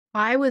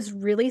I was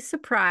really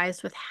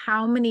surprised with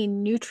how many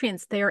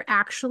nutrients there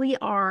actually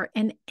are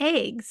in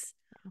eggs.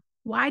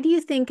 Why do you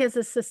think, as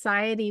a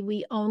society,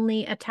 we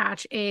only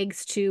attach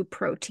eggs to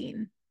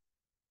protein?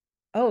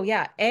 Oh,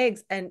 yeah,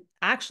 eggs. And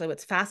actually,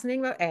 what's fascinating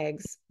about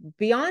eggs,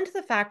 beyond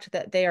the fact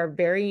that they are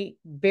very,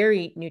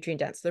 very nutrient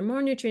dense, they're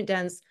more nutrient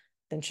dense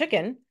than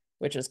chicken,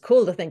 which is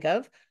cool to think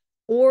of,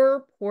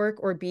 or pork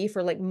or beef,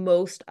 or like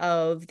most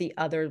of the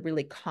other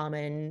really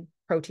common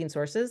protein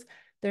sources.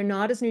 They're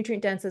not as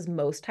nutrient dense as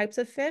most types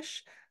of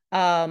fish.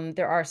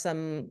 There are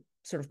some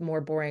sort of more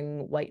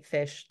boring white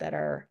fish that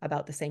are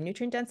about the same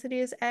nutrient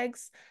density as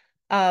eggs.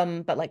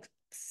 But like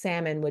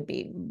salmon would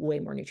be way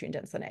more nutrient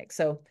dense than eggs.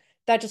 So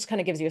that just kind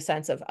of gives you a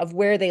sense of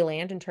where they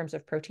land in terms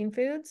of protein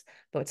foods.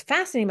 But what's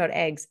fascinating about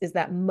eggs is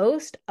that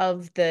most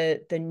of the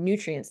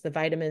nutrients, the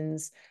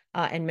vitamins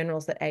and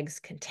minerals that eggs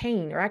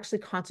contain are actually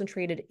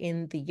concentrated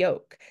in the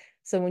yolk.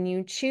 So when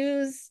you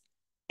choose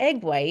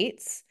egg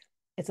whites,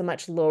 it's a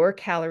much lower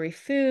calorie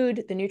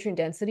food. The nutrient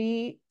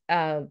density,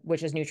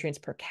 which is nutrients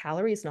per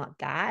calorie, is not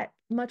that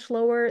much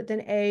lower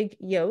than egg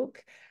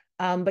yolk.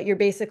 But you're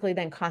basically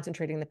then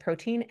concentrating the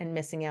protein and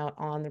missing out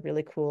on the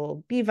really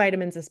cool B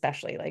vitamins,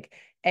 especially. Like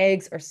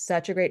eggs are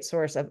such a great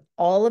source of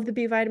all of the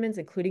B vitamins,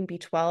 including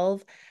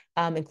B12,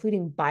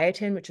 including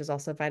biotin, which is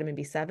also vitamin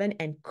B7,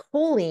 and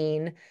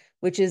choline,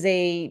 which is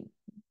a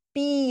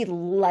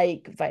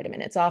B-like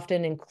vitamin. It's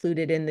often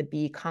included in the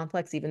B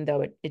complex, even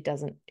though it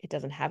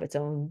doesn't have its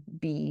own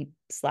B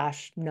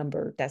slash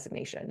number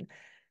designation.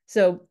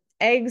 So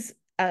eggs,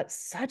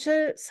 such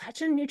a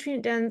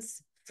nutrient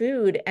dense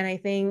food, and I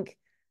think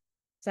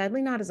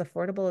sadly not as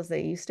affordable as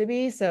they used to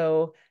be.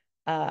 So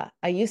I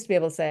used to be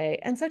able to say,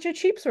 and such a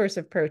cheap source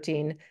of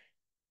protein.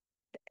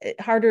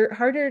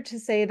 Harder to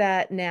say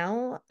that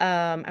now.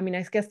 I mean,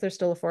 I guess they're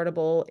still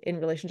affordable in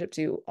relationship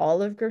to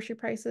all of grocery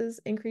prices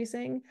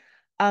increasing.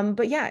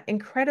 But yeah,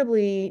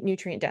 incredibly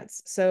nutrient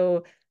dense.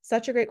 So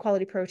such a great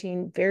quality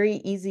protein, very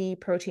easy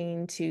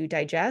protein to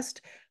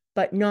digest,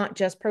 but not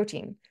just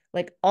protein,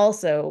 like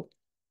also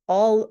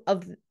all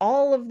of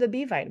the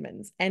B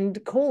vitamins and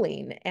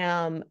choline,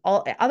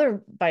 all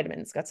other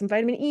vitamins, got some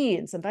vitamin E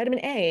and some vitamin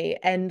A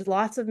and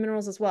lots of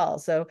minerals as well.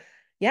 So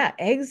yeah,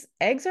 eggs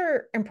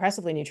are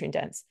impressively nutrient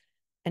dense.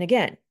 And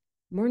again,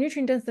 more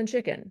nutrient dense than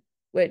chicken,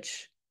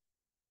 which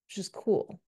is cool.